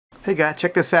Hey guys,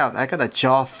 check this out. I got a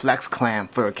jaw flex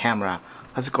clamp for a camera.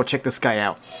 Let's go check this guy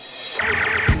out.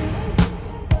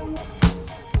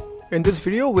 In this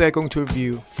video, we are going to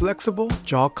review flexible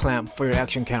jaw clamp for your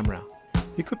action camera.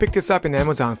 You could pick this up in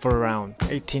Amazon for around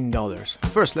 $18.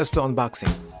 First, let's do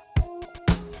unboxing.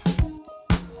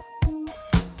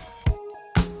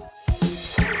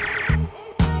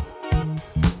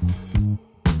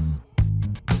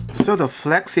 So the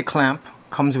flexi clamp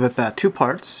comes with two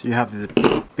parts. You have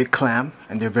the big clamp,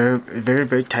 and they're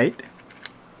very tight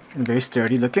and very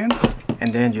sturdy looking.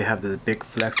 And then you have the big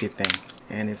flexi thing,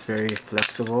 and it's very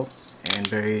flexible and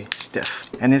very stiff.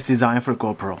 And it's designed for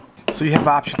GoPro. So you have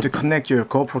the option to connect your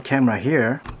GoPro camera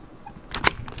here.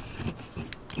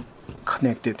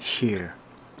 Connect it here.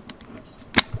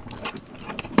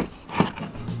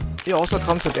 It also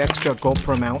comes with extra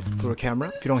GoPro mount for a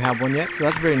camera if you don't have one yet. So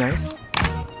that's very nice.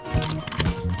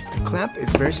 The clamp is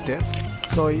very stiff,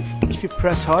 so if you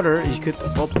press harder, you could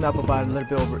open up about a little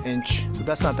bit over an inch, so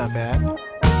that's not that bad.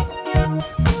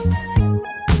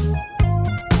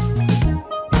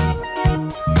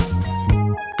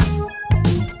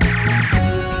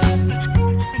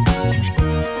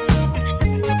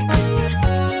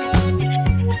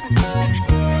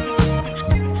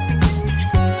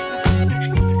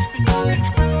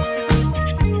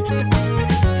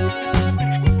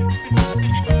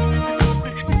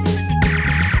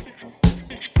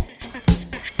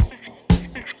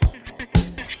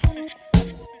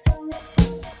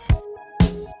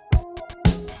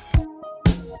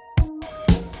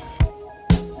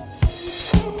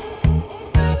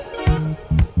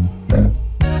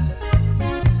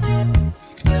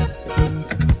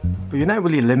 But you're not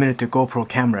really limited to GoPro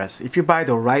cameras. If you buy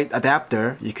the right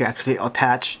adapter, you can actually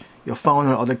attach your phone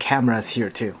or other cameras here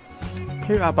too.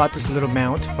 Here I bought this little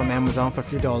mount from Amazon for a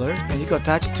few dollars, and you can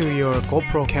attach to your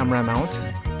GoPro camera mount,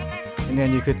 and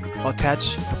then you could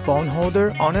attach a phone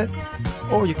holder on it,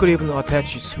 or you could even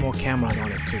attach a small camera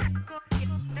on it too.